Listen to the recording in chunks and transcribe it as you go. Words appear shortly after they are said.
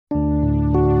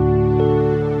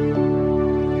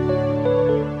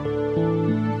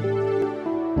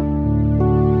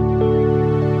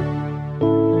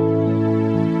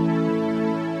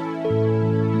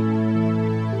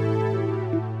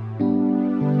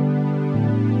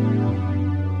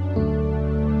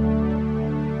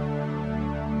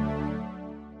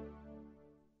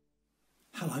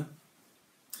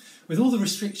With all the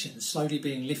restrictions slowly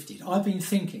being lifted, I've been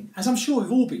thinking, as I'm sure we've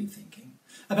all been thinking,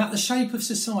 about the shape of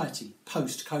society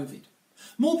post-Covid.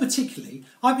 More particularly,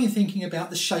 I've been thinking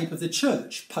about the shape of the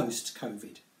church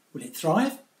post-Covid. Will it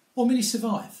thrive or merely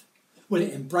survive? Will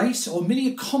it embrace or merely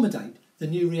accommodate the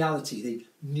new reality, the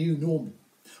new normal?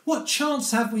 What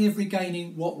chance have we of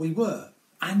regaining what we were?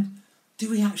 And do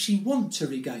we actually want to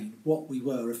regain what we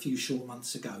were a few short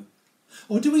months ago?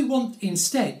 Or do we want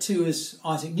instead to, as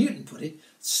Isaac Newton put it,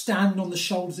 stand on the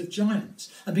shoulders of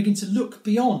giants and begin to look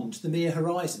beyond the mere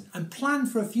horizon and plan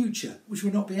for a future which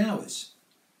will not be ours?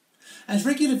 As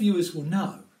regular viewers will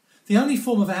know, the only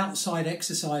form of outside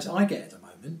exercise I get at the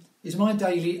moment is my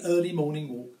daily early morning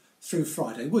walk through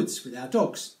Friday Woods with our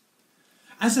dogs.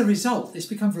 As a result, it's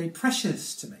become very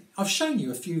precious to me. I've shown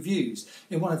you a few views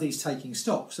in one of these taking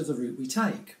stocks of the route we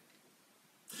take.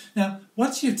 Now,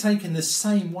 once you've taken the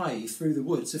same way through the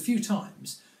woods a few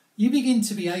times, you begin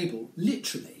to be able,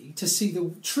 literally, to see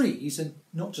the trees and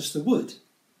not just the wood.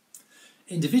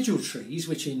 Individual trees,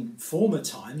 which in former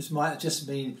times might have just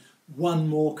been one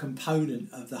more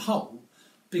component of the whole,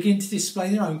 begin to display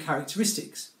their own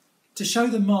characteristics, to show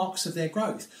the marks of their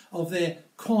growth, of their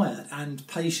quiet and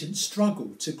patient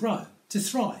struggle to grow, to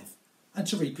thrive and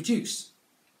to reproduce.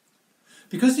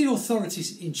 Because the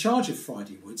authorities in charge of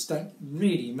Friday Woods don't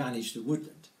really manage the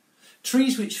woodland,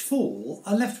 trees which fall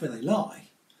are left where they lie,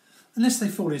 unless they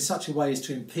fall in such a way as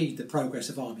to impede the progress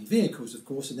of army vehicles, of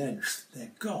course, and then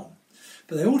they're gone.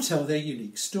 But they all tell their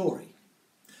unique story.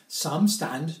 Some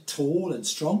stand tall and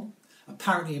strong,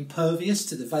 apparently impervious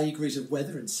to the vagaries of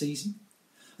weather and season,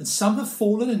 and some have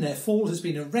fallen and their fall has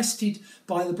been arrested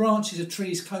by the branches of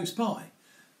trees close by,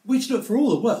 which look for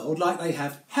all the world like they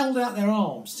have held out their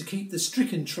arms to keep the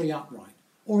stricken tree upright,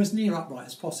 or as near upright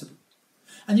as possible.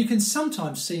 And you can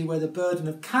sometimes see where the burden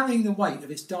of carrying the weight of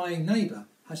its dying neighbour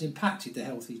has impacted the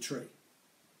healthy tree.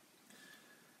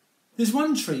 There's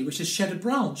one tree which has shed a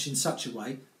branch in such a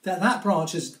way that that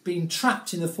branch has been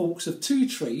trapped in the forks of two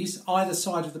trees either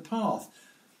side of the path.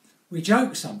 We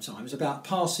joke sometimes about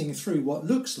passing through what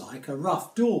looks like a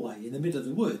rough doorway in the middle of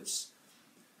the woods,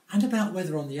 and about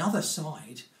whether on the other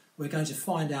side we're going to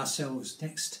find ourselves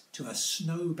next to a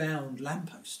snowbound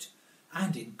lamppost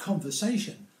and in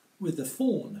conversation with the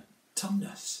fawn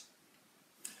Tumnus.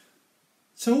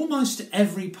 So almost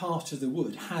every part of the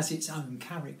wood has its own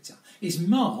character, is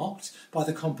marked by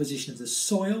the composition of the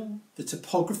soil, the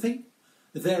topography,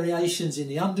 the variations in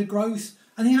the undergrowth,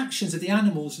 and the actions of the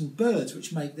animals and birds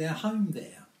which make their home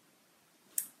there.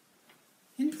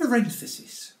 In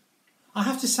parenthesis, I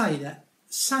have to say that,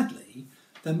 sadly,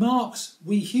 the marks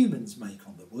we humans make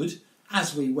on the wood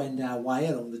as we wend our way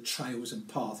along the trails and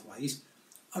pathways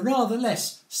are rather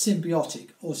less symbiotic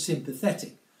or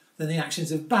sympathetic than the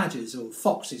actions of badgers or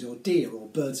foxes or deer or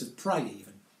birds of prey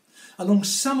even. Along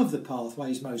some of the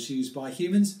pathways most used by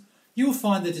humans, you'll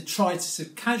find the detritus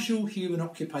of casual human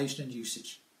occupation and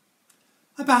usage.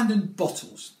 Abandoned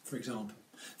bottles, for example.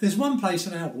 There's one place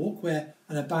on our walk where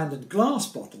an abandoned glass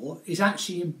bottle is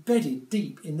actually embedded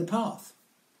deep in the path.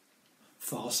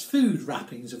 Fast food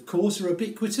wrappings, of course, are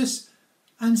ubiquitous,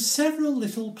 and several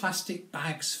little plastic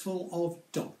bags full of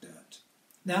dog dirt.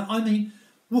 Now, I mean,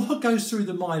 what goes through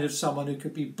the mind of someone who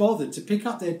could be bothered to pick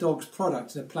up their dog's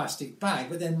product in a plastic bag,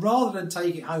 but then rather than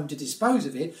take it home to dispose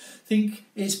of it, think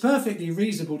it's perfectly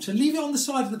reasonable to leave it on the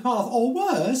side of the path, or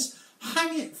worse,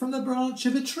 hang it from the branch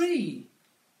of a tree?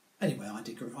 Anyway,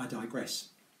 I digress.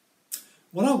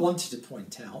 What I wanted to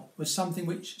point out was something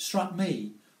which struck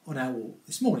me on our walk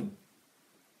this morning.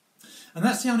 And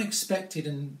that's the unexpected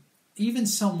and even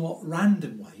somewhat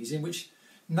random ways in which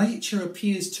nature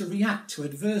appears to react to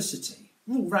adversity.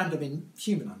 All random in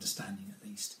human understanding, at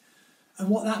least. And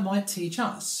what that might teach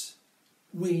us,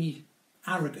 we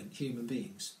arrogant human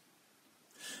beings.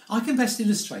 I can best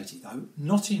illustrate it, though,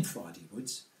 not in Friday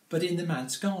Woods, but in the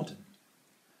man's garden.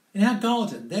 In our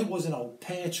garden, there was an old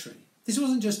pear tree. This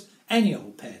wasn't just any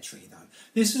old pear tree, though.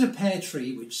 This was a pear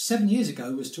tree which 7 years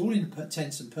ago was, to all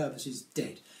intents and purposes,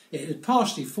 dead. It had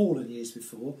partially fallen years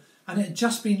before, and it had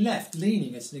just been left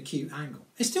leaning at an acute angle.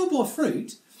 It still bore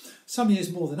fruit, some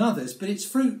years more than others, but its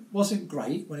fruit wasn't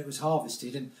great when it was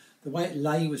harvested, and the way it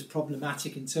lay was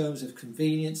problematic in terms of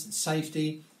convenience and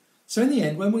safety. So in the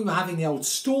end, when we were having the old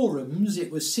storerooms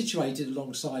it was situated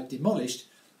alongside demolished,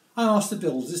 I asked the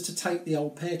builders to take the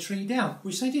old pear tree down,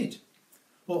 which they did.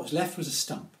 What was left was a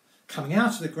stump, coming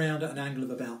out of the ground at an angle of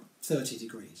about 30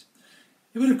 degrees.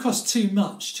 It would have cost too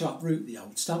much to uproot the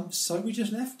old stumps, so we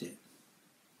just left it.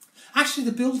 Actually,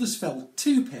 the builders felled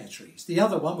 2 pear trees. The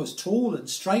other one was tall and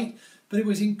straight, but it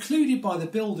was included by the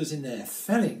builders in their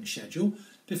felling schedule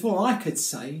before I could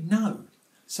say no.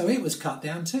 So it was cut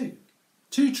down too.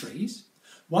 Two trees,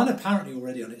 one apparently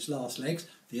already on its last legs,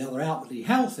 the other outwardly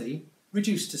healthy,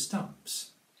 reduced to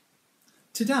stumps.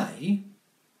 Today,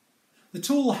 the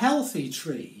tall, healthy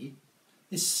tree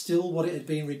is still what it had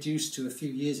been reduced to a few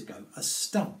years ago, a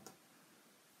stump.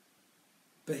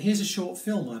 But here's a short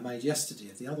film I made yesterday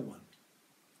of the other one,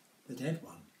 the dead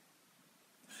one.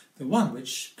 The one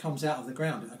which comes out of the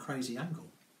ground at a crazy angle.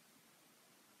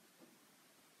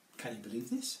 Can you believe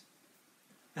this?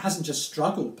 It hasn't just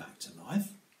struggled back to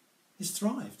life, it's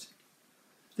thrived.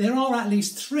 There are at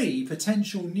least 3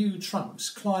 potential new trunks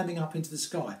climbing up into the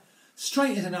sky,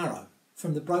 straight as an arrow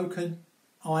from the broken,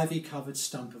 ivy-covered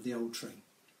stump of the old tree.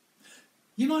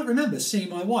 You might remember seeing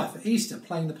my wife at Easter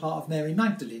playing the part of Mary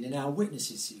Magdalene in our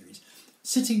Witnesses series,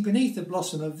 sitting beneath the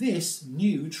blossom of this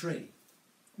new tree.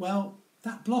 Well,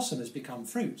 that blossom has become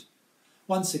fruit.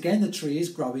 Once again, the tree is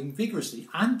growing vigorously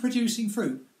and producing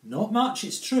fruit. Not much,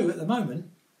 it's true, at the moment.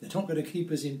 They aren't going to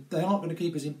keep us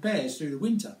in pairs through the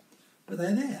winter, but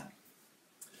they're there.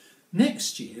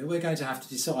 Next year, we're going to have to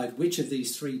decide which of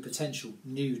these 3 potential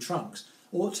new trunks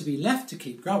ought to be left to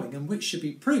keep growing and which should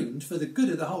be pruned for the good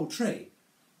of the whole tree.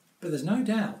 But there's no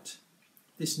doubt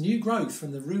this new growth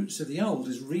from the roots of the old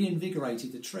has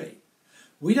reinvigorated the tree.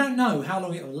 We don't know how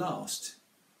long it will last,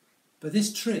 but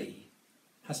this tree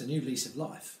has a new lease of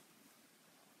life.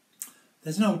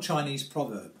 There's an old Chinese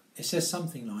proverb. It says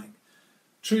something like,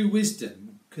 "True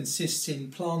wisdom consists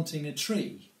in planting a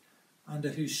tree under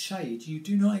whose shade you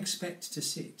do not expect to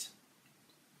sit."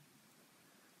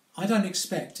 I don't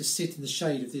expect to sit in the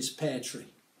shade of this pear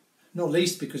tree, not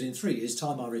least because in 3 years'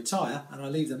 time I retire and I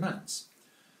leave the manse.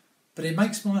 But it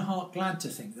makes my heart glad to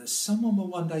think that someone will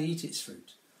one day eat its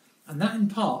fruit, and that in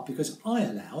part because I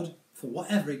allowed, for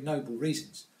whatever ignoble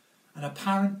reasons, an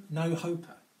apparent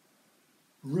no-hoper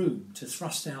room to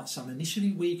thrust out some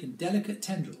initially weak and delicate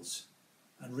tendrils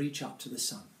and reach up to the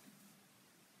sun.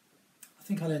 I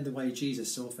think I'll end the way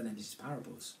Jesus often ended his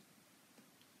parables.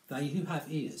 They who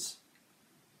have ears,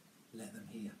 let them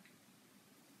hear.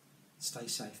 Stay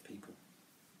safe, people.